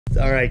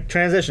All right,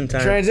 transition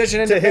time.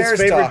 Transition into to his Bears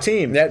favorite talk.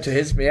 team. Yeah, to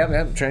his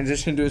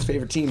transition to his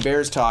favorite team,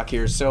 Bears talk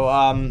here. So,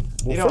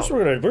 First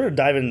we're gonna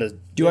dive into.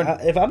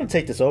 If I'm gonna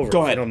take this over,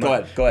 go ahead. Go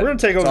ahead. We're gonna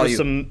take over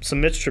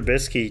some Mitch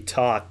Trubisky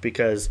talk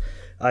because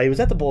he was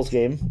at the Bulls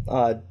game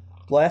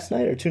last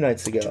night or 2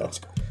 nights ago,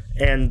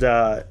 and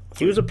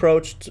he was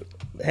approached,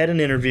 had an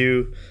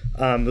interview.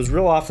 It was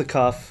real off the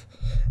cuff,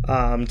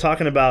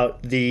 talking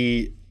about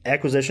the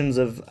acquisitions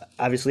of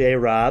obviously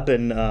A-Rob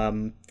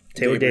and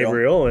Taylor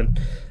Gabriel and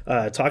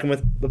talking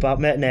about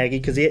Matt Nagy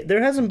because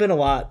there hasn't been a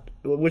lot,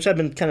 which I've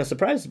been kind of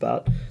surprised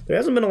about. There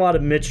hasn't been a lot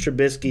of Mitch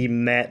Trubisky,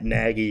 Matt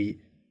Nagy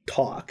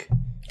talk.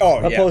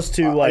 Opposed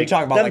to are you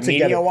talking about like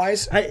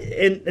media-wise?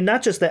 And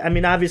not just that. I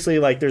mean, obviously,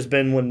 like there's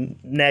been when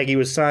Nagy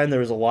was signed, there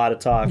was a lot of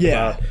talk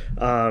about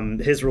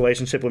his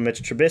relationship with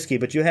Mitch Trubisky,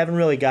 but you haven't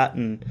really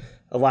gotten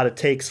a lot of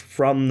takes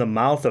from the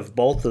mouth of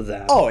both of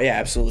them. Oh yeah,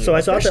 absolutely. So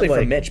especially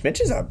for Mitch. Mitch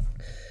is a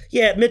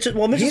Mitch has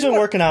been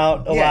working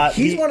out a lot.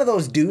 He's one of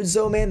those dudes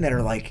though, man, that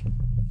are like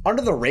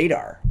under the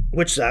radar.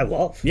 Which I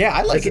love. Yeah,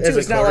 I like it too.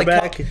 As a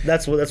quarterback,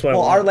 that's what I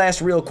want. Our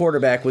last real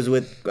quarterback was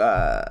with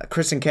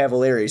Kristen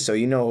Cavallari, so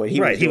you know what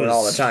he was doing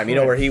all the time. You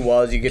know where he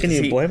was. You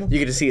blame him? You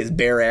get to see his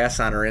bare ass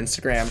on her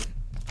Instagram.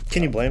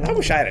 Can you blame him? I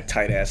wish I had a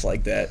tight ass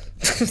like that.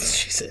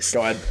 Jesus.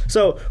 Go ahead.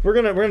 So we're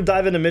gonna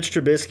dive into Mitch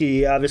Trubisky.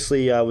 He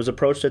obviously was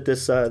approached at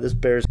this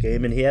Bears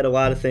game, and he had a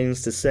lot of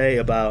things to say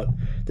about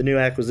the new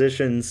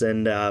acquisitions.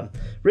 And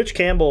Rich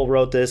Campbell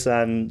wrote this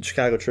on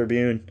Chicago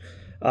Tribune.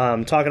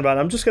 Talking about,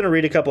 I'm just going to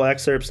read a couple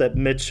excerpts that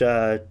Mitch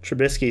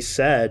Trubisky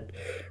said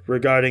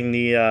regarding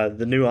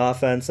the new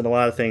offense and a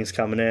lot of things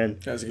coming in.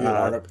 That's a good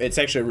article. It's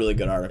actually a really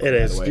good article. It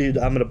is, dude.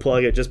 I'm going to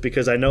plug it just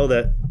because I know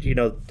that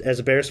as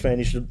a Bears fan,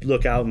 you should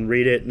look out and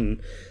read it.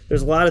 And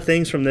there's a lot of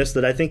things from this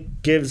that I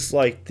think gives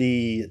like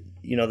the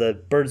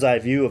bird's eye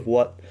view of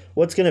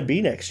what's going to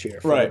be next year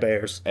for the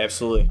Bears.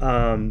 Absolutely.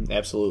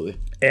 Absolutely.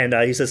 And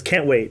he says,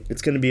 "Can't wait.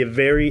 It's going to be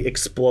very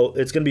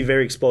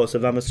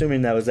explosive." I'm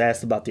assuming that was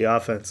asked about the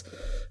offense.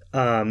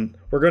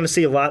 We're going to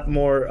see a lot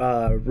more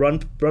run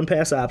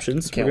pass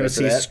options. We're going to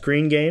see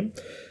screen game,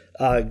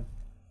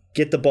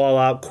 get the ball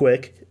out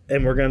quick,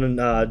 and we're going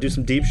to do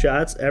some deep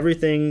shots.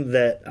 Everything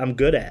that I'm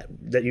good at,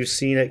 that you've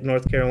seen at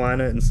North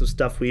Carolina, and some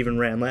stuff we even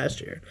ran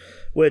last year.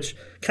 Which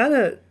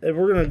as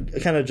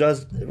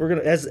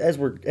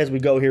we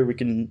go here, we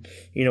can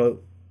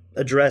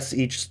address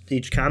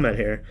each comment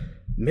here.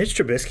 Mitch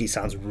Trubisky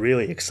sounds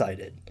really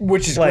excited,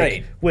 which is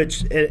great.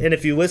 And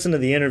if you listen to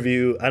the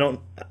interview,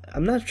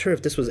 I'm not sure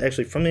if this was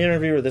actually from the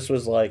interview or this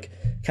was like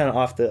kind of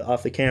off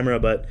the camera.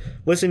 But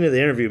listening to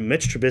the interview,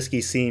 Mitch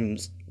Trubisky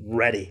seems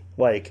ready.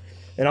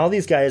 And all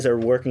these guys are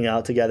working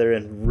out together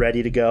and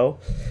ready to go.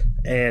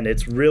 And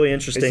it's really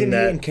interesting. Isn't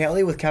he in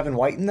Cali with Kevin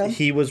White in them?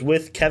 He was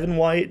with Kevin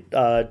White.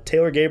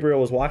 Taylor Gabriel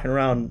was walking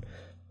around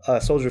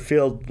Soldier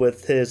Field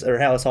with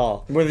Hallis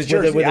Hall with his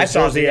jersey, which I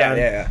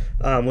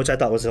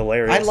thought was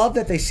hilarious. I love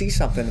that they see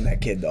something in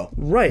that kid, though.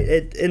 Right,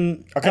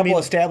 a couple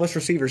established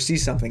receivers see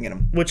something in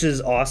him, which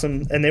is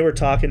awesome. And they were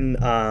talking.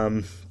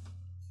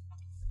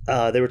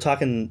 They were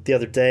talking the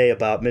other day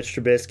about Mitch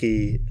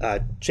Trubisky.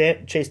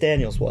 Chase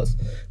Daniels was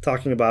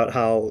talking about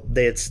how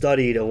they had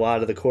studied a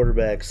lot of the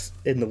quarterbacks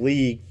in the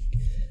league.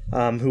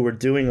 Who were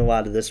doing a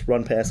lot of this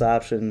run pass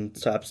option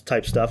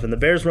type stuff, and the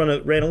Bears ran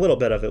a little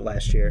bit of it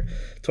last year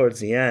towards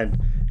the end.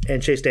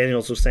 And Chase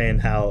Daniels was saying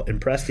how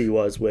impressed he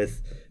was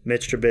with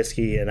Mitch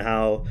Trubisky and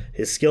how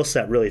his skill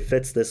set really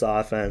fits this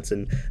offense.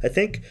 And I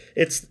think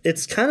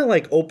it's kind of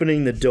like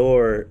opening the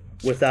door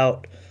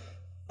without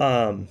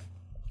Matt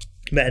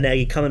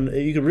Nagy coming.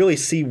 You can really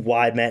see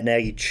why Matt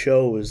Nagy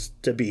chose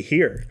to be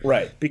here,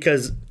 right?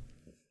 Because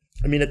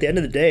I mean, at the end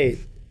of the day,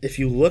 if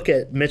you look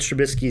at Mitch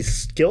Trubisky's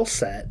skill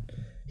set.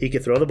 He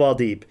could throw the ball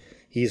deep.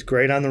 He's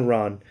great on the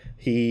run.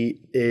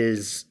 He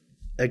is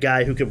a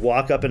guy who could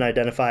walk up and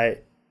identify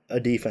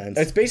a defense.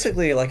 It's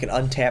basically like an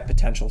untapped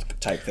potential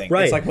type thing.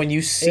 Right. It's like when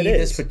you see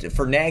this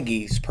for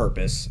Nagy's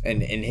purpose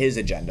and his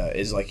agenda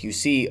is like you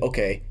see,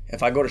 okay,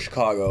 if I go to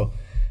Chicago,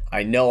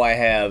 I know I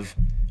have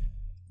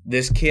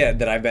this kid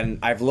that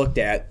I've looked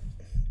at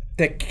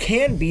that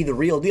can be the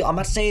real deal. I'm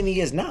not saying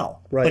he is now,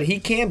 but he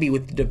can be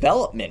with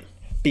development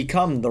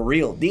become the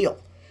real deal.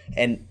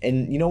 And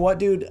you know what,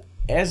 dude?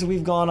 As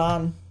we've gone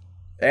on,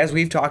 as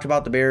we've talked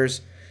about the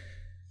Bears,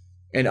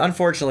 and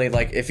unfortunately,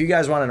 like if you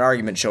guys want an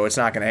argument show, it's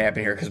not going to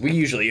happen here because we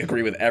usually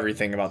agree with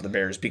everything about the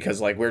Bears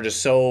because like we're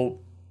just so.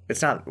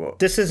 It's not.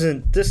 This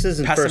isn't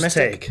first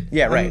take.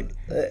 Yeah, right.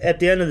 At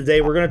the end of the day,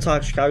 we're going to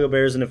talk Chicago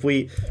Bears, and if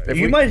we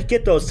might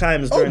get those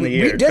times during the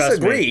year. We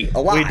disagree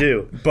a lot. We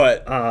do,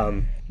 but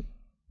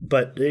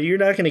you're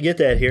not going to get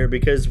that here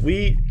because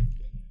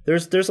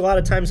There's a lot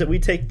of times that we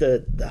take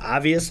the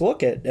obvious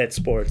look at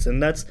sports,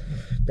 and that's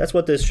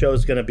what this show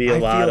is going to be a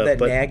lot of.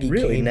 But Nagy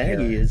really,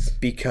 Nagy is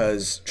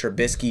because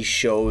Trubisky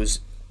shows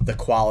the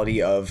quality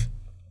of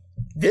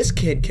this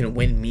kid can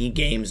win me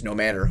games no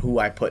matter who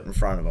I put in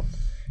front of him.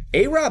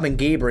 A-Rob and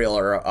Gabriel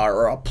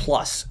are a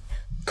plus.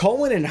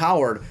 Cohen and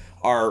Howard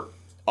are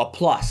a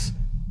plus.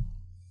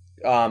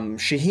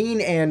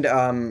 Shaheen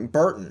and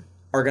Burton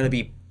are going to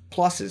be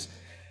pluses.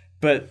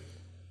 But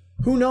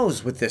who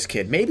knows with this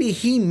kid? Maybe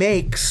he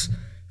makes,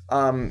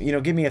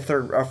 give me a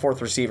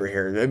fourth receiver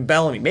here,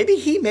 Bellamy. Maybe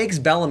he makes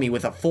Bellamy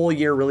with a full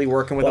year really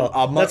working with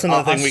that's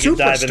another thing we can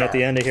dive in at the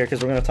superstar. end of here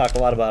because we're going to talk a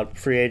lot about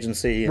free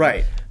agency.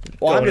 Right.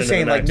 Well, I'm going just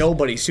saying, into the like, next.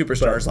 nobody's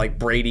superstars like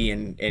Brady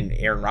and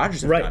Aaron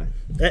Rodgers have done.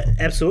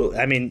 Absolutely.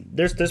 I mean,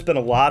 there's been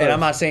a lot And of.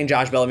 I'm not saying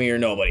Josh Bellamy or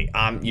nobody.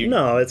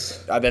 No, it's.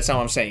 That's not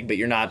what I'm saying. But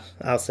you're not.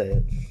 I'll say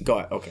it. Go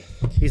ahead. Okay.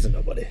 He's a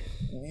nobody.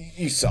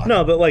 You suck.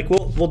 No, but like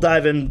we'll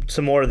dive in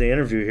some more of the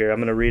interview here. I'm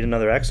going to read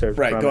another excerpt.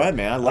 Right. from Go it. ahead,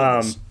 man. I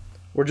love this.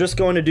 We're just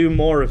going to do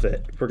more of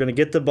it. We're going to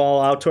get the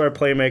ball out to our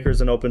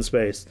playmakers in open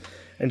space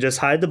and just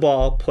hide the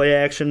ball, play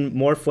action,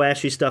 more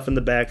flashy stuff in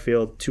the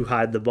backfield to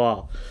hide the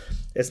ball.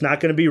 It's not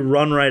going to be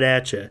run right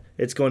at you.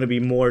 It's going to be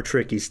more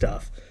tricky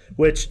stuff.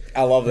 Which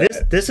I love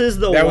that. This is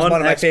the That was one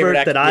one of my expert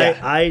favorite that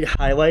I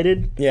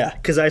highlighted. Yeah.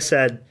 Because I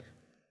said,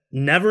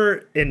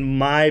 never in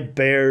my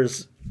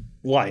Bears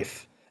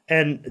life.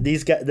 And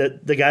these guys,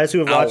 the guys who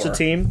have watched the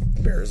team,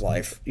 Bears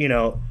life.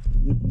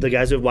 The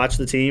guys who have watched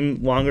the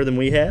team longer than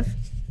we have,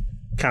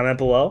 comment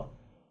below.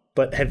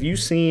 But have you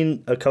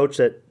seen a coach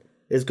that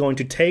is going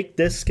to take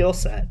this skill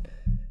set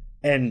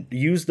and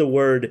use the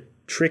word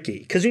tricky?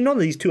 Because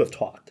these two have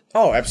talked.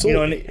 Oh,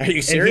 absolutely. Are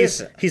you serious?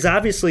 And he's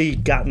obviously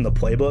gotten the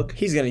playbook.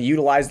 He's going to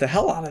utilize the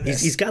hell out of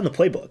this. He's gotten the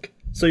playbook.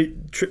 So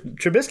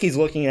Trubisky's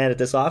looking at it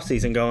this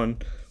offseason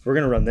going, we're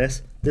going to run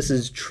this. This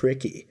is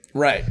tricky.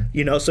 Right.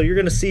 So you're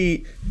going to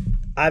see,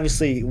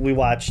 obviously we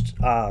watched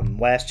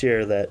last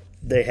year that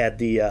they had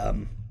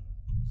the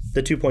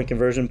 2-point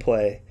conversion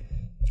play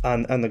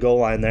on the goal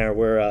line there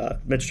where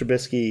Mitch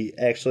Trubisky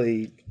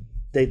actually,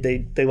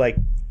 they like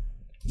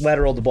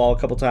lateraled the ball a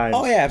couple times.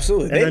 Oh, yeah,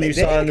 absolutely. And then you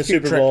saw in the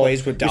Super Bowl,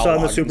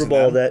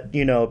 that,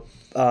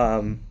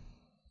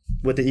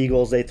 with the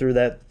Eagles, they threw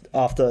that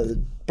off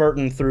the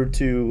Burton through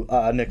to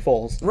Nick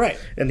Foles. Right.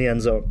 In the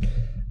end zone.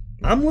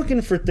 I'm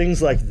looking for things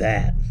like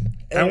that.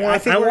 I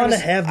want to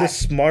have the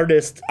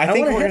smartest. I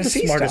think we're going to the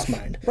see smartest stuff.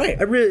 mind. Right.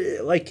 I really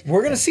like.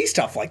 We're going to see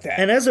stuff like that.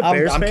 And as a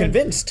Bears fan, I'm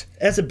convinced.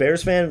 As a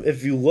Bears fan,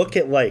 if you look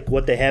at like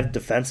what they have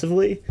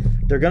defensively,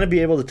 they're going to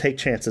be able to take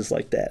chances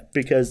like that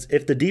because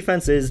if the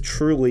defense is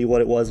truly what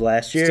it was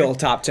last year, still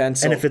top 10,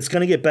 and if it's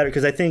going to get better,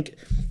 because I think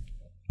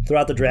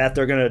throughout the draft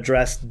they're going to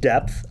address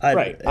depth.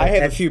 I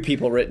have a few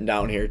people written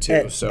down here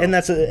too. And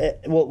that's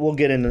we'll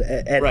get into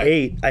at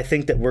 8. I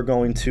think that we're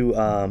going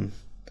to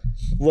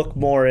look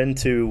more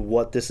into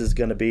what this is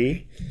going to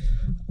be,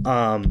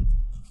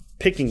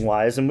 picking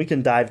wise, and we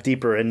can dive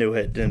deeper into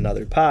it in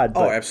another pod.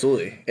 But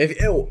absolutely.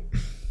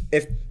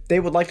 If they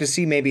would like to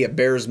see maybe a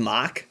Bears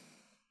mock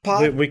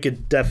pod, we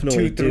could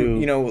definitely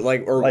do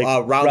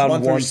rounds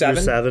 1 through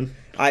 7. 7.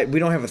 We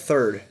don't have a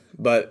third,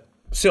 but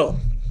still.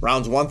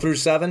 Rounds 1 through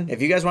 7.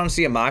 If you guys want to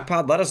see a mock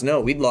pod, let us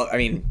know. We'd love to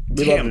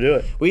do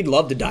it. We'd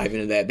love to dive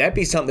into that. That'd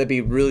be something that'd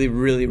be really,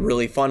 really,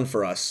 really fun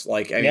for us.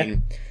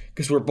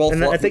 Because we're both.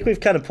 And I think we've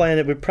kind of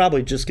planned it. We're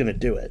probably just going to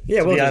do it.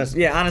 Yeah,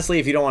 honestly,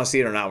 if you don't want to see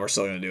it or not, we're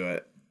still going to do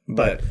it.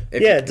 But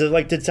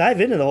to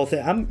dive into the whole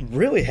thing, I'm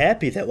really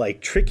happy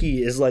that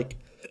tricky is going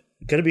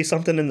to be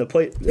something in the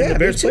the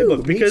Bears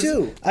playbook because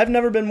I've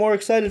never been more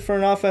excited for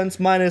an offense.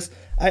 Minus,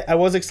 I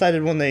was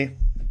excited when they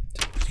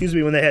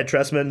had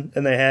Tressman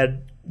and they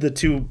had the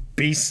two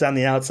beasts on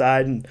the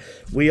outside, and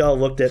we all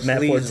looked at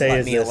Matt Forte.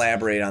 Let me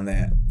elaborate on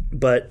that.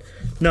 But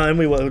no, and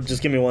we will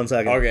just give me 1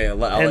 second. Okay,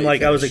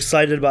 I was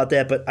excited about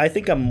that, but I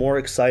think I'm more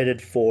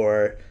excited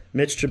for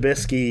Mitch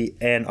Trubisky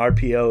and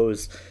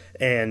RPOs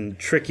and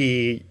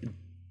tricky.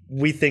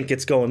 We think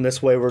it's going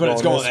this way. We're going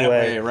this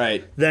way,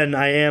 right? Than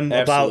I am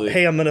about.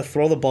 Hey, I'm going to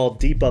throw the ball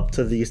deep up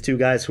to these two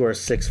guys who are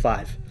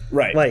 6'5".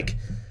 Right.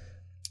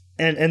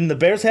 And the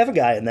Bears have a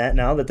guy in that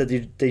now that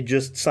they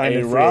just signed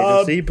in free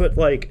agency, but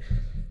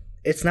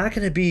it's not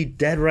going to be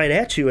dead right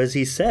at you, as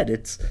he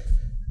said.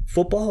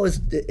 Football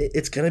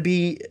it's going to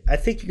be. I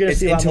think you're going to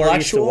see a lot more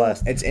east to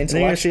west. It's intellectual.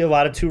 You're going to see a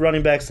lot of 2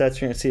 running back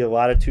sets. You're going to see a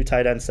lot of 2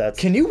 tight end sets.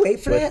 Can you wait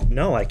for that?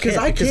 No, I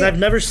can't because I've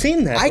never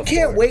seen that. I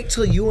can't wait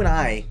till you and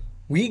I.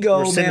 We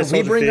go,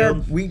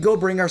 man. We go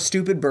bring our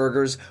stupid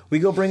burgers. We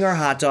go bring our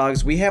hot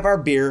dogs. We have our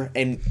beer,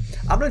 and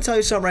I'm gonna tell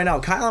you something right now.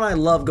 Kyle and I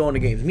love going to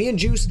games. Me and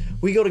Juice,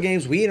 we go to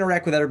games. We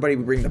interact with everybody.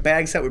 We bring the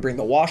bag set. We bring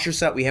the washer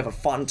set. We have a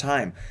fun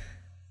time.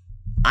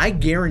 I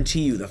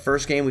guarantee you, the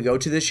first game we go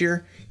to this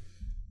year,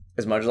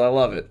 as much as I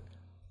love it,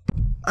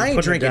 I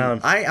ain't drinking.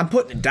 I'm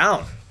putting it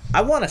down.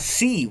 I want to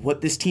see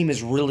what this team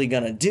is really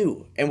gonna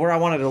do, and where I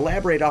wanted to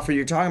elaborate off what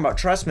you're talking about,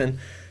 Tressman.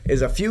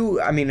 Is a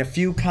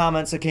few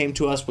comments that came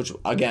to us, which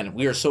again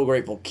we are so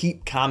grateful.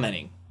 Keep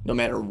commenting, no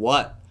matter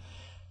what.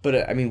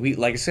 But we,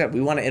 like I said, we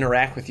want to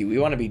interact with you. We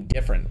want to be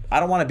different. I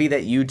don't want to be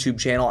that YouTube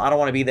channel. I don't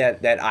want to be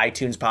that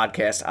iTunes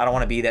podcast. I don't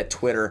want to be that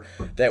Twitter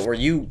where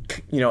you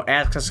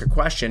ask us a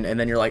question and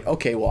then you're like,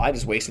 okay, well I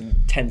just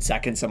wasted 10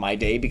 seconds of my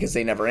day because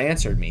they never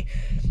answered me.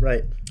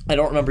 Right. I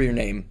don't remember your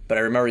name, but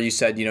I remember you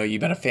said you've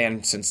been a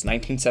fan since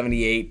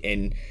 1978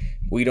 and.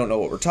 We don't know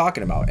what we're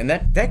talking about. And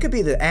that could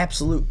be the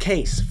absolute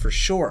case for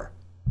sure.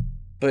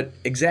 But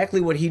exactly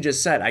what he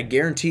just said, I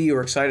guarantee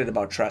you're excited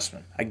about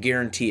Tressman. I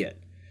guarantee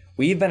it.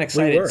 We've been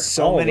excited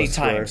so All of many us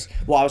times.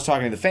 Well, I was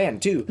talking to the fan,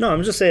 too. No,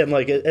 I'm just saying,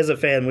 like, as a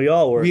fan, we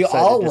all were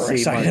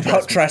excited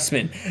about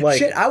Trestman. Like,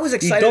 shit, I was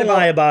excited don't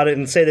lie about it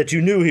and say that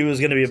you knew he was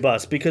going to be a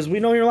bust, because we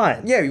know you're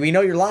lying. Yeah, we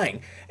know you're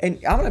lying. And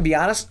I'm going to be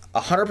honest,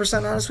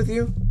 100% honest with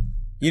you.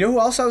 You know who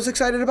else I was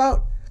excited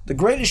about? The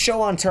greatest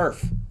show on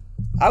turf.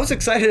 I was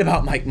excited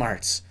about Mike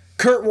Martz,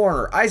 Kurt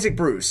Warner, Isaac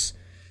Bruce.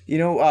 You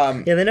know,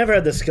 yeah, they never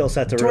had the skill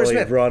set to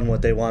really run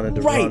what they wanted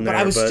to run there. But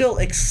I was still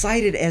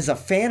excited as a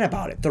fan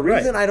about it. The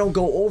reason I don't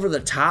go over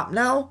the top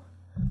now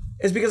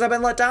is because I've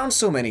been let down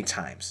so many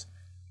times.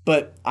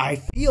 But I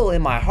feel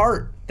in my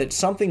heart that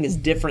something is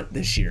different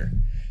this year.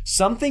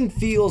 Something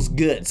feels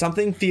good.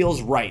 Something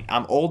feels right.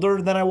 I'm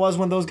older than I was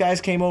when those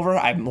guys came over.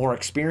 I'm more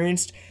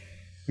experienced.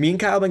 Me and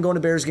Kyle have been going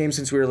to Bears games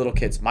since we were little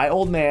kids. My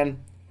old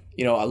man,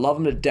 you know, I love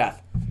him to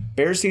death.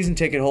 Bears season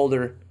ticket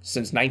holder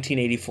since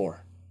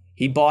 1984.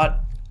 He bought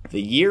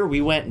the year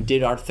we went and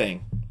did our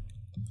thing.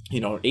 You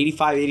know,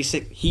 85,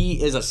 86.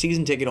 He is a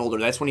season ticket holder.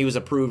 That's when he was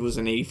approved, was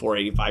an 84,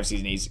 85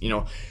 season. He's, you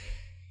know,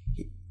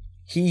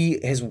 he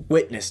has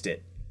witnessed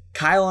it.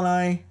 Kyle and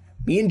I,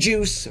 me and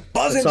Juice,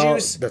 Buzz and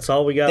Juice. That's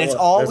all we got. That's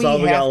all we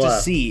have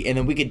to see. And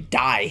then we could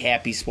die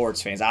happy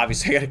sports fans.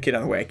 Obviously, I got a kid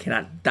on the way. I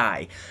cannot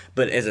die.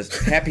 But as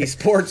a happy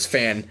sports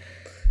fan,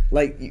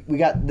 like, we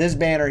got this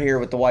banner here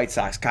with the White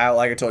Sox. Kyle,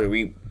 like I told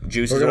you,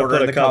 Juice is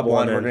ordering the Cub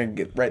one. We're going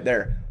to get right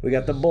there. We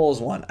got the Bulls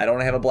one. I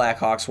don't have a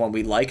Blackhawks one.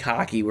 We like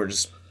hockey. We're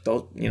just,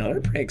 those, you know, they're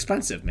pretty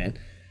expensive, man.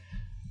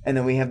 And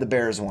then we have the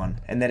Bears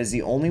one. And that is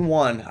the only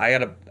one.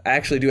 I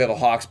actually do have a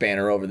Hawks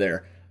banner over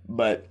there.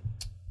 But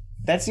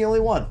that's the only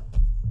one.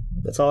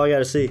 That's all I got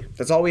to see.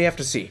 That's all we have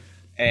to see.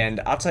 And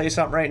I'll tell you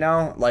something right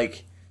now.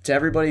 Like, to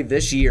everybody,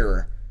 this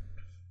year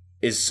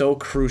is so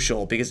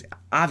crucial. Because,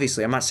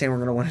 obviously, I'm not saying we're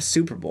going to win a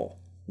Super Bowl.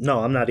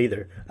 No, I'm not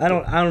either. I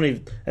don't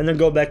even. And then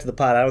go back to the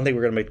pot. I don't think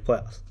we're going to make the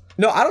playoffs.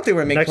 No, I don't think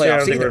we're going to make playoffs. Next year, I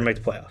don't think we're going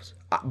to make the playoffs.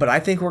 But I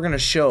think we're going to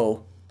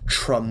show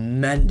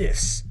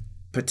tremendous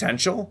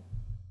potential.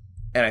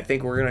 And I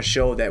think we're going to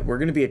show that we're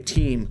going to be a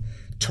team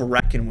to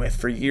reckon with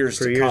for years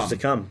to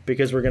come.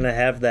 Because we're going to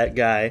have that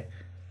guy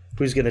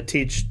who's going to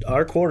teach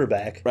our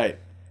quarterback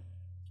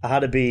how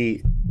to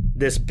be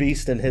this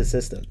beast in his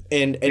system.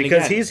 And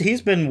because again,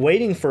 he's been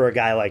waiting for a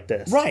guy like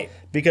this. Right.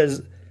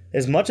 Because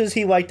as much as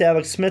he liked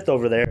Alex Smith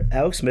over there,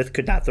 Alex Smith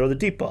could not throw the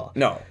deep ball.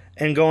 No.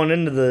 And going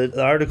into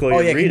the article,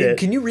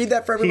 can you read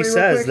that for everybody? He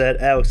says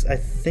that Alex, I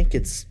think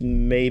it's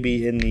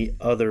maybe in the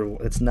other.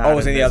 It's not. Oh,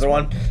 it's in the other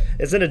one.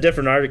 It's in a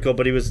different article,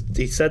 but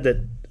he said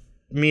that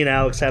me and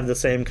Alex have the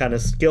same kind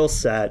of skill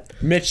set.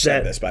 Mitch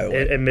said this, by the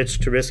way, and Mitch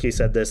Trubisky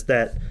said this,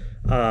 that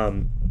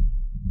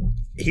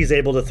he's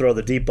able to throw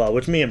the deep ball.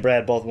 Which me and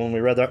Brad both, when we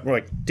read that, we're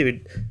like,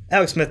 dude,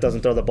 Alex Smith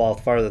doesn't throw the ball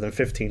farther than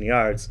 15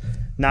 yards.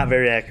 Not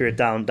very accurate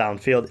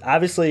downfield.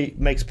 Obviously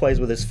makes plays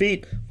with his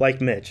feet,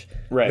 like Mitch.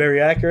 Right.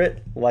 Very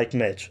accurate, like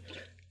Mitch.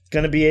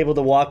 Going to be able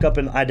to walk up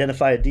and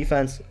identify a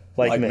defense,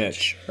 like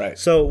Mitch. Right.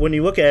 So when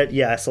you look at,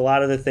 yes, a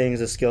lot of the things,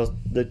 the skills,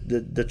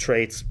 the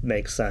traits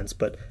make sense,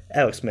 but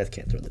Alex Smith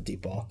can't throw the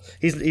deep ball.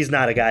 He's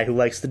not a guy who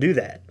likes to do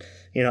that.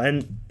 You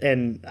know,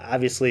 and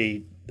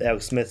obviously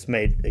Alex Smith's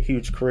made a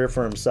huge career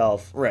for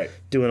himself. Right.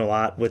 Doing a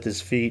lot with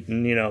his feet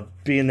and, you know,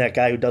 being that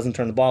guy who doesn't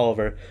turn the ball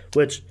over,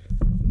 which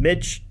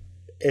Mitch,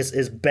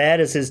 as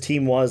bad as his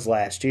team was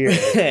last year,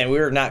 we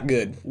were not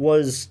good.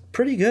 Was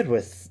pretty good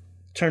with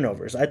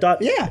turnovers. I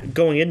thought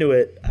going into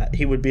it,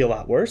 he would be a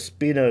lot worse,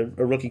 being a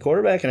rookie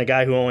quarterback and a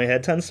guy who only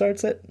had 10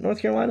 starts at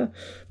North Carolina.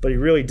 But he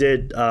really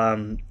did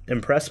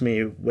impress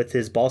me with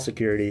his ball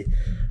security.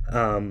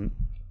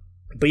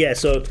 But yeah,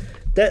 so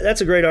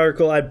that's a great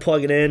article. I'd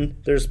plug it in.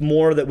 There's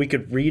more that we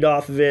could read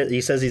off of it.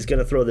 He says he's going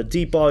to throw the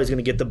deep ball. He's going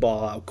to get the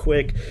ball out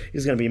quick.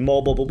 He's going to be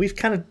mobile. But we've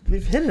hit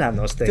it on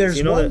those things.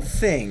 There's one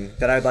thing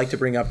that I'd like to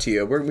bring up to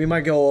you. We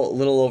might go a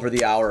little over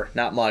the hour,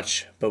 not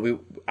much, but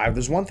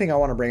there's one thing I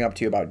want to bring up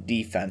to you about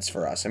defense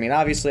for us. I mean,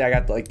 obviously, I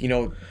got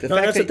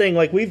the thing.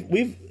 Like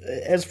we've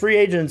as free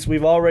agents,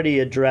 we've already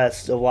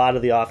addressed a lot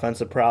of the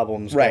offensive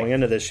problems going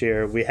into this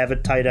year. We have a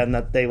tight end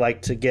that they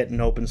like to get in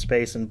open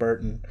space in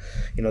Burton.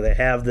 You know, they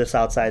have this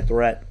outside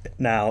threat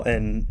now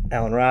in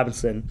Allen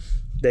Robinson.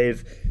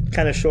 They've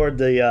kind of shored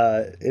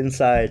the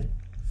inside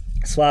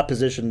slot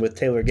position with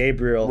Taylor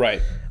Gabriel.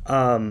 Right.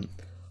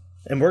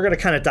 And we're going to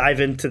kind of dive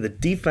into the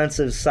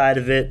defensive side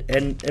of it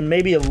and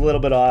maybe a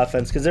little bit of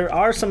offense, because there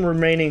are some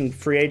remaining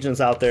free agents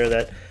out there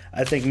that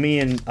I think me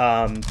and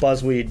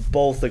Buzzweed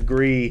both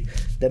agree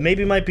that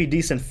maybe might be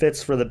decent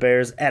fits for the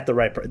Bears at the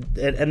right price.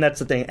 And that's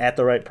the thing, at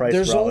the right price.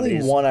 There's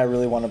only one I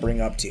really want to bring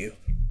up to you.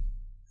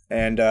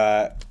 And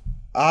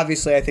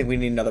obviously, I think we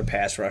need another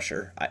pass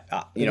rusher.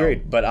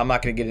 Agreed. But I'm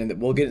not going to get into that.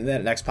 We'll get into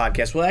that next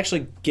podcast. We'll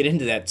actually get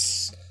into that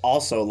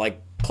also,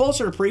 like,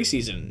 closer to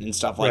preseason and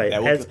stuff like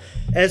that.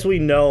 As we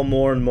know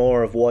more and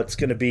more of what's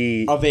going to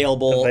be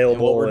available and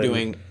what we're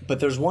doing. But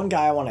there's one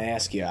guy I want to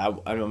ask you.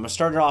 I'm going to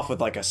start it off with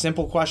like a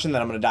simple question,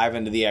 then I'm going to dive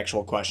into the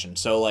actual question.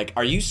 So, like,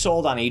 are you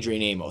sold on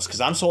Adrian Amos?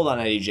 Because I'm sold on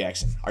Eddie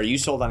Jackson. Are you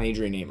sold on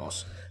Adrian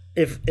Amos?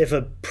 If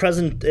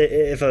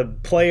a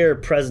player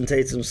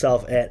presentates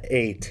himself at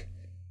 8,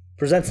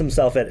 presents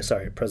himself at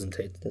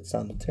presentate. That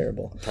sounded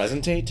terrible.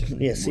 Presentate?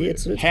 Yeah, see,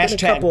 it's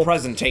Hashtag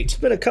presentate. It's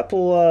been a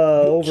couple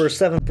over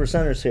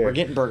 7%ers here. We're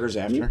getting burgers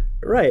after.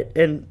 Right,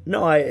 and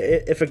no,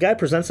 if a guy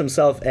presents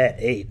himself at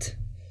 8,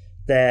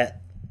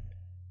 that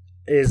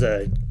is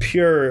a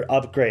pure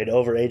upgrade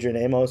over Adrian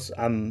Amos.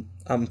 I'm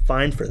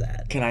fine for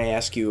that. Can I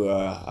ask you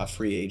a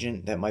free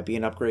agent that might be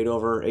an upgrade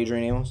over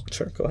Adrian Amos?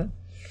 Sure, go ahead.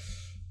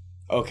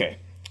 Okay.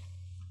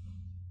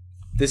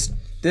 This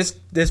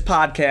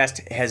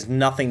podcast has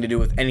nothing to do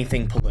with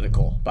anything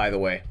political, by the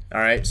way.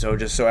 All right, so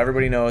just so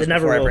everybody knows, it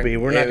never will be.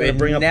 We're not going to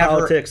bring up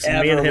politics.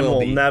 And me and him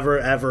will never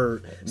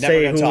ever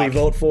say who we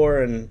vote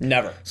for, and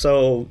never.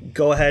 So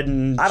go ahead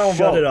and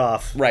shut it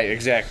off. Right,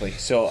 exactly.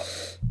 So,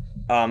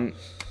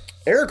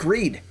 Eric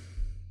Reed.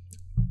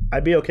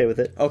 I'd be okay with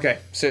it. Okay,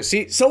 so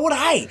would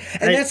I,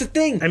 and that's the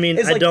thing. I mean,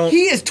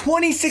 He is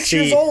 26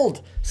 years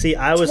old. See,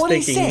 I was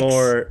thinking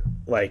more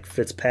like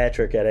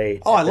Fitzpatrick at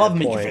 8. Oh, I love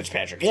Mickey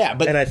Fitzpatric. Yeah,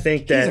 but and I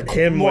think that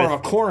more of a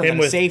corner than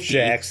a safety.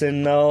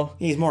 Jackson, though,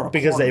 he's more of a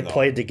because corner, they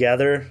played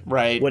together.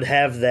 Right, would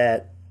have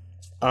that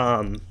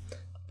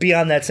be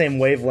on that same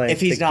wavelength. If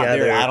he's together. not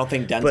there, I don't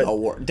think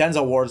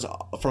Denzel Ward's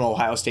from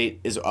Ohio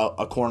State is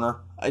a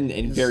corner.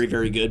 And very,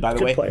 very good, by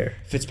the way. Player.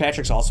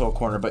 Fitzpatrick's also a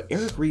corner, but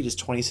Eric Reed is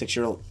 26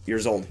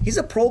 years old. He's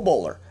a Pro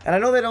Bowler. And I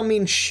know they don't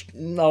mean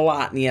a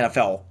lot in the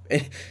NFL.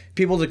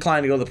 People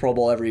decline to go to the Pro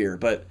Bowl every year,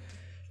 but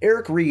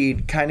Eric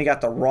Reed kind of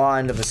got the raw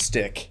end of the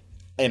stick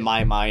in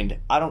my mind.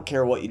 I don't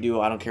care what you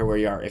do. I don't care where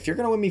you are. If you're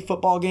going to win me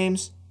football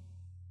games,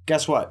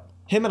 guess what?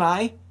 Him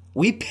and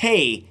we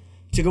pay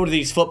to go to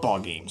these football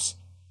games.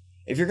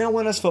 If you're going to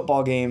win us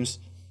football games,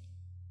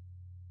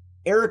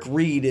 Eric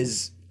Reed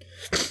is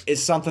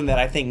something that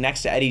I think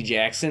next to Eddie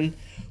Jackson,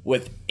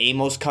 with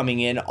Amos coming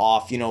in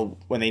off,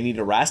 when they need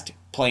a rest,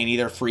 playing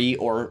either free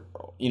or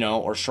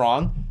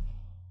strong,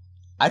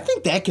 I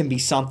think that can be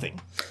something.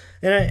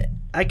 And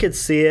I could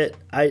see it.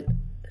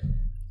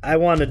 I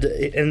wanted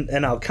to,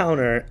 and I'll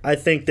counter. I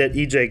think that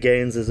EJ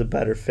Gaines is a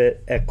better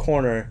fit at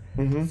corner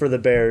for the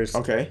Bears.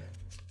 Okay.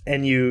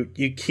 And you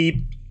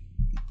keep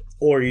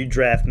or you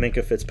draft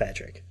Minkah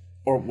Fitzpatrick.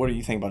 Or what do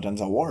you think about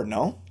Denzel Ward?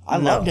 No? I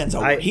love Denzel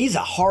Ward. He's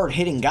a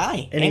hard-hitting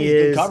guy, and he's a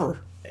good cover.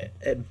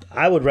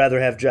 I would rather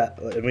have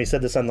and we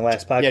said this on the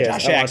last podcast.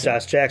 I want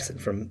Josh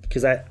Jackson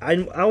because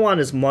I want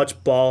as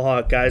much ball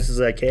hawk guys as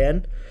I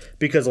can,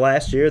 because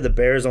last year the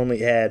Bears only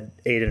had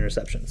 8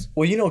 interceptions.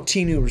 Well,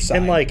 Tinu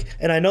resigned.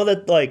 And I know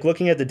that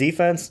looking at the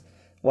defense,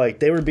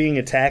 they were being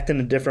attacked in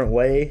a different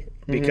way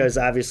because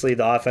obviously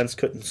the offense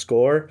couldn't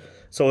score.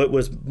 So it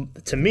was,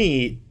 to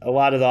me, a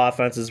lot of the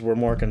offenses were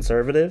more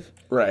conservative,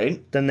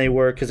 right, than they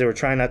were, because they were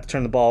trying not to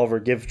turn the ball over,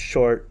 give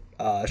short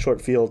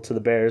field to the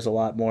Bears a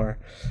lot more.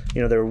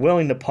 They were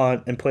willing to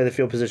punt and play the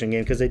field position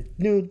game because they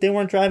knew they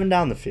weren't driving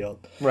down the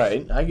field.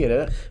 Right, I get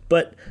it.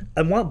 But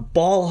I want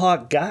ball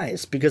hawk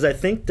guys, because I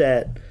think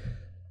that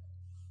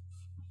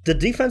the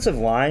defensive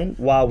line,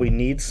 while we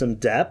need some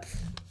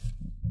depth,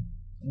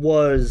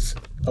 was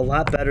a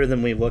lot better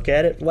than we look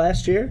at it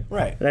last year.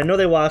 Right. And I know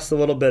they lost a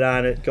little bit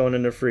on it going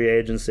into free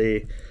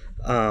agency.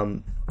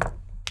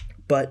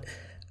 But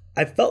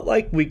I felt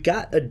like we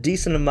got a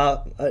decent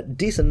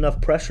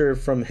enough pressure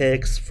from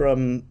Hicks,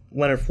 from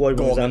Leonard Floyd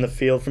when he was on the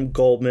field, from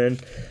Goldman.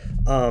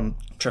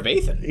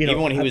 Trevathan,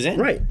 even when he was in.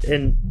 Right.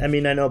 And, I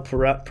know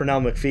Pernell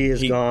McPhee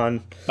is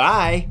gone.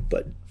 Bye.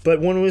 But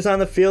when he was on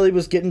the field, he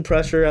was getting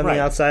pressure on the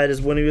outside, is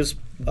when he was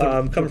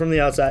coming from the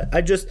outside.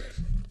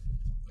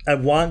 I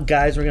want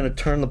guys who are going to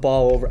turn the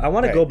ball over. I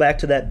want to go back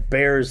to that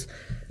Bears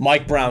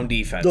Mike Brown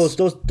defense.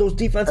 Those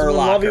defenses when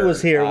Lovey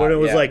was here, when it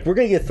was we're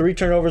going to get 3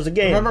 turnovers a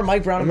game. Remember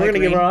Mike Brown and Mike Green? We're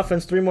going to give our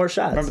offense 3 more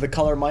shots. Remember the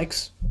color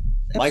Mikes?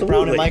 Absolutely. Mike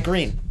Brown and Mike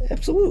Green.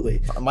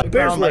 Absolutely. Mike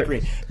Brown and Mike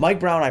Green. Mike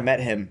Brown, I met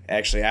him,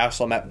 actually. I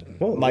also met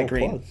Mike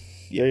Green.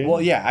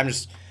 Yeah,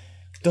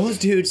 those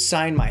dudes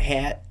signed my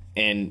hat,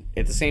 and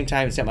at the same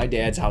time, it's at my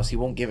dad's house. He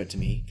won't give it to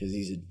me because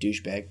he's a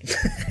douchebag.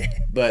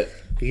 But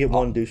you get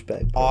one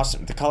douchebag.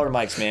 Awesome. The color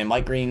Mikes, man.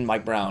 Mike Green,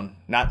 Mike Brown.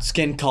 Not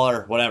skin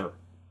color, whatever.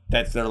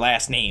 That's their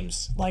last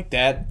names. Like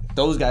that.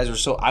 Those guys are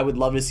so... I would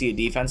love to see a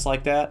defense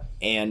like that.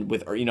 And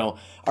with, our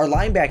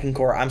linebacking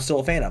core, I'm still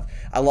a fan of.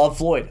 I love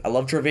Floyd. I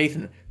love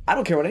Trevathan. I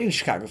don't care what any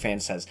Chicago fan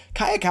says.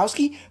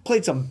 Kayakowski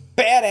played some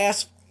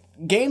badass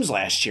games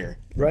last year.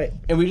 Right.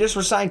 And we just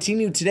resigned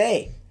Tinu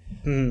today.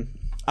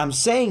 I'm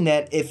saying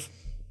that if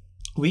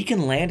we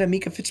can land a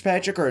Minkah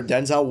Fitzpatrick or a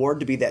Denzel Ward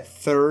to be that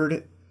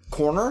third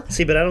corner.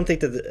 See, but I don't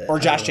think that... or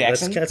Josh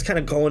Jackson. That's kind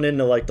of going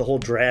into the whole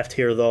draft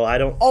here, though. I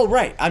don't... Oh,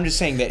 right. I'm just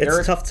saying that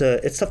it's tough to...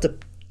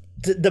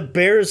 The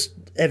Bears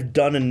have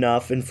done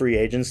enough in free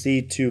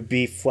agency to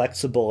be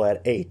flexible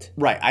at 8.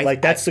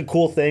 Right. That's the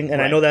cool thing,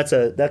 and I know that's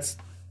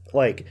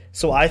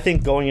so I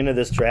think going into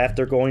this draft,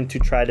 they're going to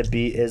try to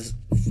be as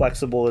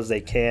flexible as they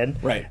can.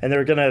 Right. And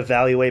they're going to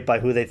evaluate by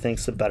who they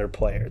think's a better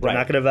player. They're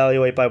not going to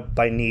evaluate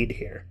by need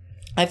here.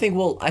 I think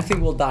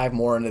we'll dive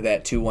more into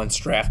that too once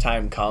draft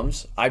time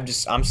comes.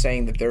 I'm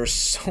saying that there's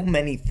so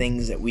many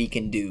things that we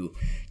can do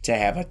to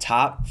have a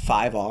top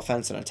 5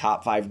 offense and a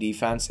top 5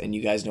 defense, and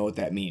you guys know what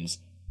that means.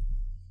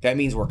 That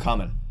means we're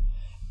coming.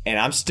 And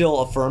I'm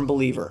still a firm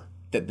believer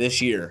that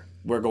this year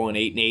we're going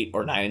 8-8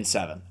 or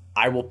 9-7.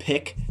 I will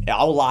pick.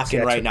 I'll lock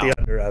in right now. The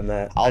under on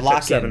that. I'll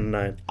lock in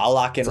 7-9. I'll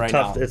lock in right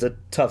now. It's a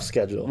tough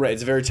schedule. Right,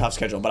 it's a very tough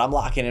schedule, but I'm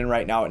locking in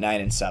right now at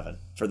 9-7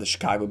 for the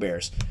Chicago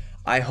Bears.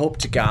 I hope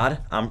to God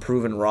I'm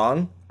proven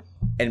wrong,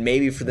 and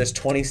maybe for this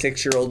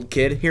 26-year-old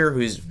kid here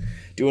who's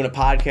doing a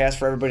podcast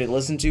for everybody to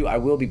listen to, I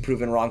will be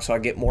proven wrong, so I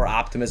get more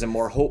optimism,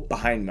 more hope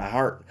behind my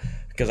heart,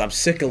 because I'm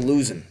sick of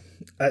losing.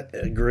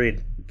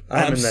 Agreed.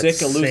 I'm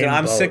sick of losing.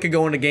 I'm sick of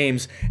going to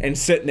games and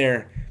sitting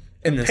there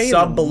in the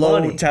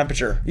sub-below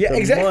temperature. Yeah,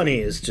 exactly. The money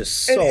is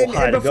just so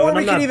high to go, and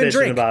I'm not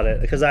bitching about it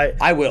because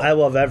I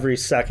love every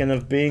second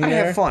of being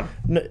there. I have fun,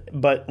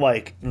 but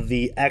like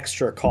the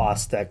extra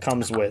cost that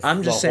comes with.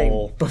 I'm just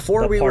saying.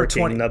 Before we were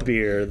 20, the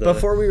beer.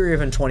 Before we were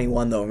even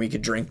 21, though, and we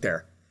could drink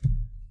there.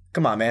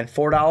 Come on, man.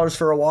 $4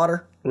 for a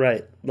water.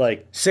 Right,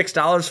 like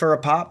 $6 for a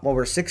pop. Well,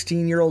 we're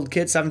 16-year-old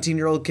kids,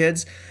 17-year-old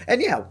kids,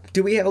 and yeah,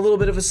 do we have a little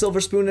bit of a silver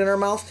spoon in our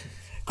mouth?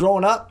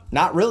 Growing up,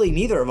 not really.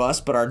 Neither of us,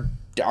 but our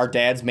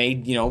dads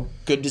made,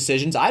 good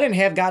decisions. I didn't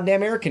have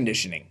goddamn air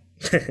conditioning.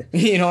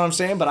 You know what I'm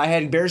saying? But I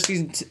had Bears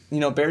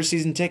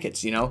season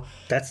tickets,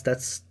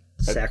 That's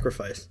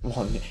sacrifice.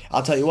 Well,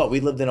 I'll tell you what, we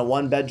lived in a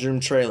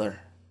 1-bedroom trailer.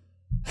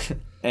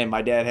 And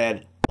my dad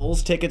had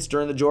Bulls tickets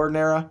during the Jordan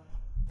era,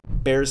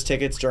 Bears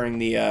tickets during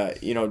the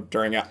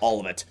during all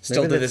of it.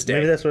 Still to this day.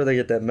 Maybe that's where they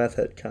get that meth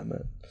head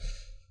comment.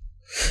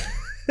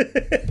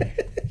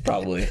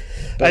 Probably.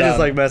 But, I just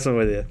like messing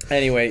with you.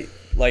 Anyway,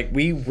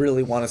 we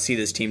really want to see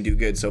this team do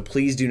good, so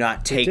please do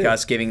not take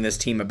us giving this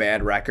team a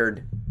bad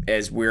record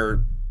as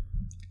we're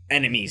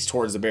enemies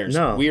towards the Bears.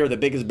 No. We are the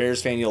biggest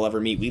Bears fan you'll ever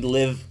meet. We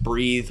live,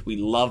 breathe, we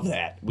love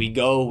that. We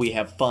go, we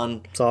have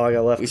fun. That's all I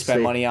got left We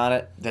spend money on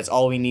it. That's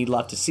all we need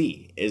left to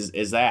see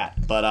is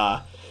that.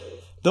 But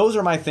those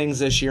are my things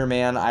this year,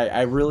 man.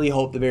 I really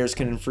hope the Bears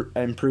can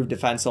improve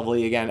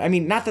defensively again. I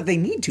mean, not that they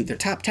need to. They're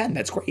top 10.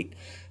 That's great.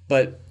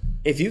 But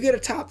if you get a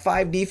top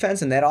 5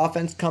 defense and that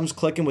offense comes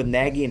clicking with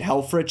Nagy and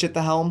Helfrich at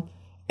the helm,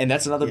 and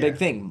that's another big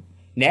thing.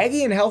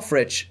 Nagy and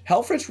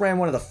Helfrich ran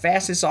one of the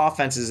fastest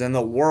offenses in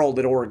the world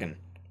at Oregon.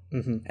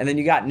 Mm-hmm. And then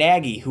you got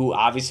Nagy, who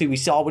obviously we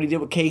saw what he did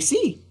with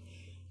KC.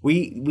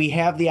 We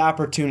have the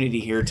opportunity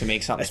here to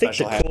make something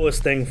special happen. I think the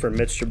coolest thing for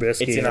Mitch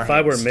Trubisky, if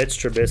I were Mitch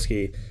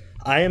Trubisky,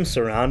 I am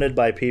surrounded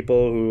by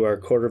people who are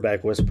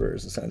quarterback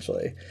whisperers,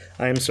 essentially.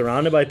 I am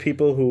surrounded by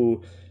people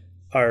who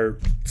are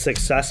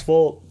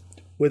successful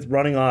with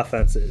running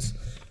offenses,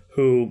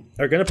 who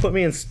are going to put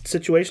me in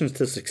situations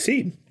to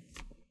succeed.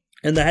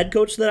 And the head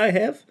coach that I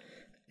have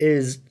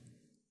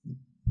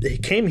he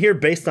came here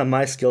based on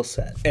my skill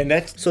set.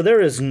 So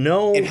there is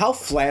no... And how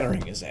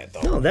flattering is that,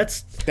 though? No,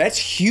 that's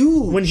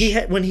huge.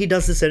 When he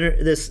does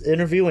this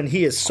interview and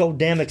he is so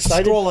damn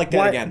excited... Scroll like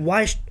that again.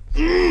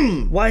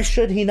 Why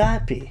should he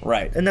not be?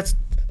 Right. And that's...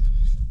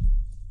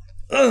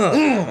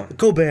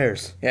 Go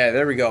Bears. Yeah,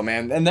 there we go,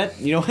 man. And that,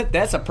 you know what?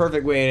 That's a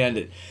perfect way to end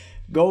it.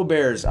 Go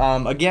Bears.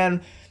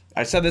 Again,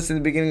 I said this in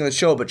the beginning of the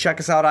show, but check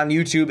us out on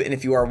YouTube. And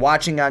if you are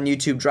watching on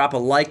YouTube, drop a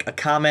like, a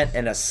comment,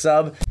 and a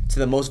sub to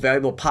the Most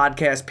Valuable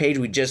Podcast page.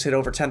 We just hit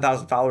over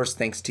 10,000 followers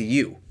thanks to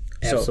you.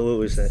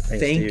 Absolutely.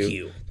 Thank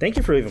you. Thank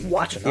you for even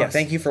watching us. Yeah,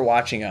 thank you for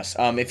watching us.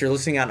 If you're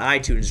listening on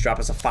iTunes, drop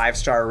us a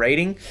 5-star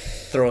rating.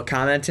 Throw a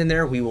comment in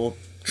there. We will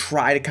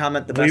try to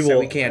comment the best that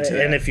we can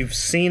today. And if you've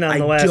seen on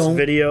the last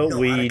video, we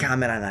don't know how to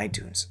comment on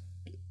iTunes.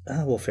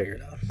 We'll figure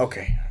it out.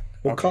 Okay.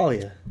 We'll call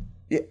you.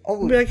 Yeah.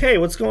 We'll be like, hey,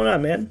 what's going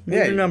on, man?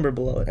 Leave your number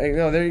below it. Hey,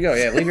 no, there you go.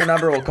 Yeah, leave your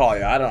number. We'll call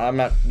you. I'm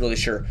not really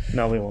sure.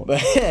 No, we won't.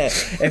 But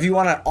if you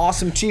want an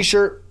awesome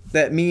T-shirt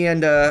that me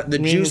and the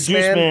Juice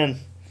Man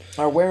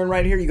are wearing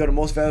right here, you go to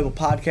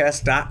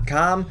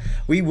mostvaluablepodcast.com.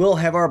 We will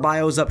have our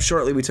bios up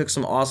shortly. We took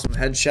some awesome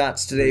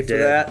headshots today for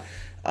that.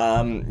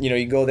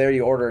 You go there,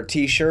 you order a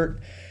T-shirt.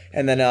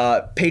 And then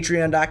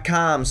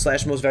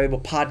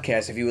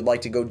patreon.com/mostvaluablepodcast if you would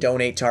like to go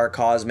donate to our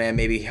cause, man.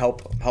 Maybe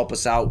help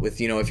us out with,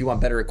 if you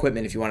want better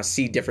equipment, if you want to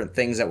see different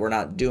things that we're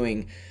not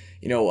doing.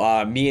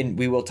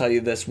 We will tell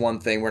you this one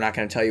thing. We're not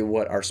going to tell you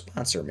what our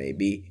sponsor may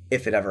be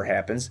if it ever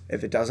happens.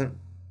 If it doesn't,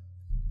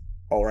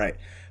 all right.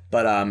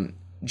 But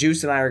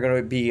Juice and I are going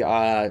to be,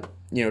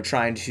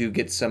 trying to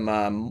get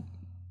some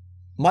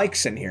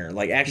mics in here,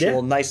 like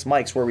actual nice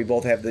mics where we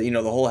both have the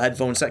whole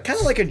headphone set, kind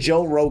of like a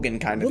Joe Rogan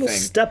kind of thing.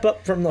 Step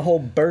up from the whole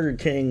Burger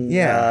King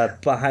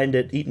behind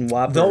it eating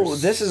Whoppers. Though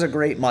this is a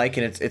great mic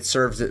and it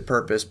serves its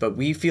purpose, but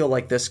we feel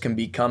like this can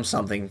become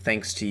something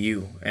thanks to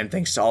you and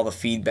thanks to all the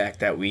feedback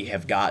that we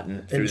have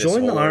gotten through this whole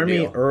join the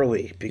army ordeal.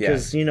 Early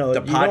because the you don't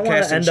podcast want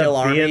to end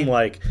up being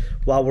army,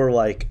 while we're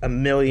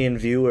 1 million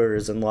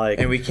viewers and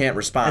we can't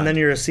respond, and then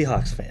you're a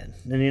Seahawks fan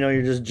and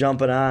you're just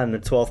jumping on the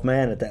 12th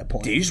man at that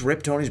point. Did you just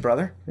rip Tony's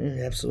brother?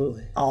 Yeah,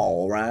 absolutely.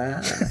 All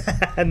right.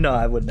 No,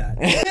 I would not.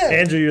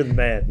 Andrew, you're the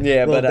man.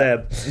 Yeah,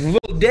 Little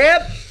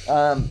Deb.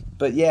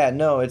 But yeah,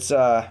 no, it's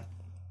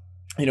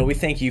we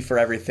thank you for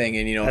everything,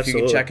 and if you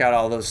can check out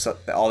all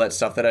that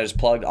stuff that I just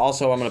plugged.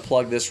 Also, I'm going to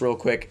plug this real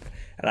quick,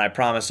 and I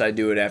promise I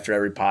do it after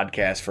every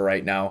podcast for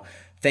right now.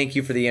 Thank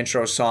you for the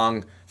intro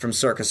song from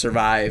Circa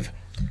Survive.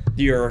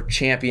 your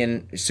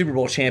Super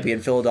Bowl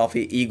champion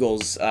Philadelphia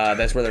Eagles.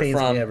 That's where they're Pains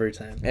from. me every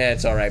time. Yeah,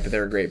 it's all right, but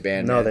they're a great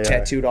band. No, they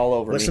tattooed all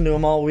over Listen to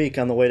them all week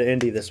on the way to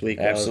Indy this week.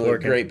 Absolutely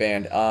great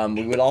band.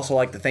 We would also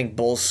like to thank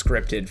Bulls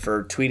Scripted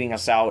for tweeting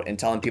us out and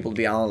telling people to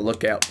be on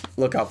the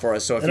lookout for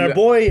us. So if our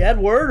boy Ed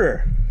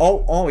Werder.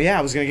 Oh yeah,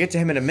 I was gonna get to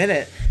him in a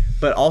minute,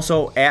 but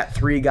also at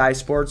 3 Guys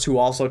Sports, who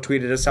also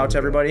tweeted us out to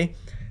everybody.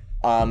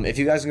 If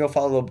you guys can go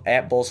follow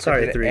at Bulls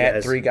Scripted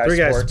at 3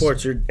 Guys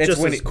Sports. You're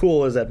just as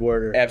cool as Ed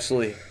Werder.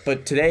 Absolutely.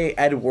 But today,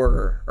 Ed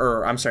Werder,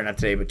 or I'm sorry, not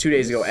today, but 2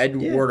 days ago, Ed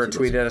Werder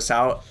tweeted us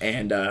out,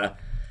 and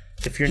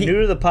if you're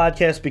new to the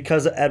podcast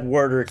because of Ed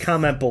Werder,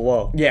 comment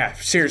below. Yeah,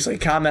 seriously,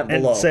 comment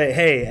below. And say,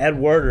 hey, Ed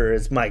Werder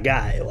is my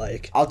guy.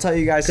 Like, I'll tell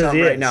you guys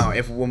something right now.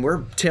 When we're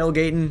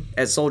tailgating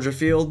at Soldier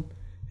Field,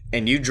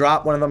 and you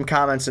drop one of them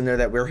comments in there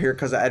that we're here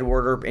because of Ed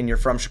Werder and you're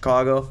from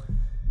Chicago,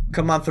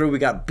 come on through. We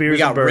got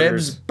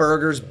ribs,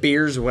 burgers,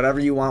 beers, whatever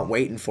you want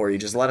waiting for you.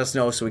 Just let us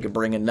know so we can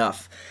bring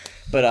enough.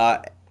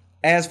 But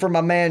as for my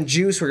man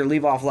Juice, we're going to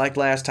leave off like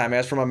last time.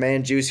 As for my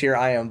man Juice here,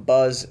 I am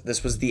Buzz.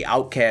 This was The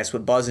Outcast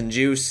with Buzz and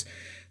Juice.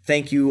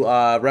 Thank you,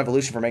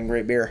 Revolution, for making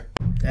great beer.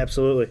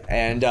 Absolutely.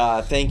 And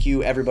thank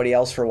you, everybody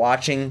else, for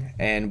watching.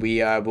 And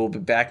we will be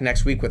back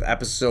next week with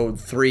episode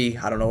 3.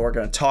 I don't know what we're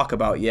going to talk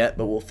about yet,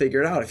 but we'll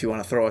figure it out. If you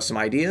want to throw us some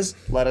ideas,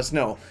 let us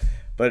know.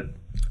 But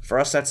for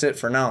us, that's it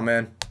for now,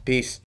 man.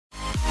 Peace.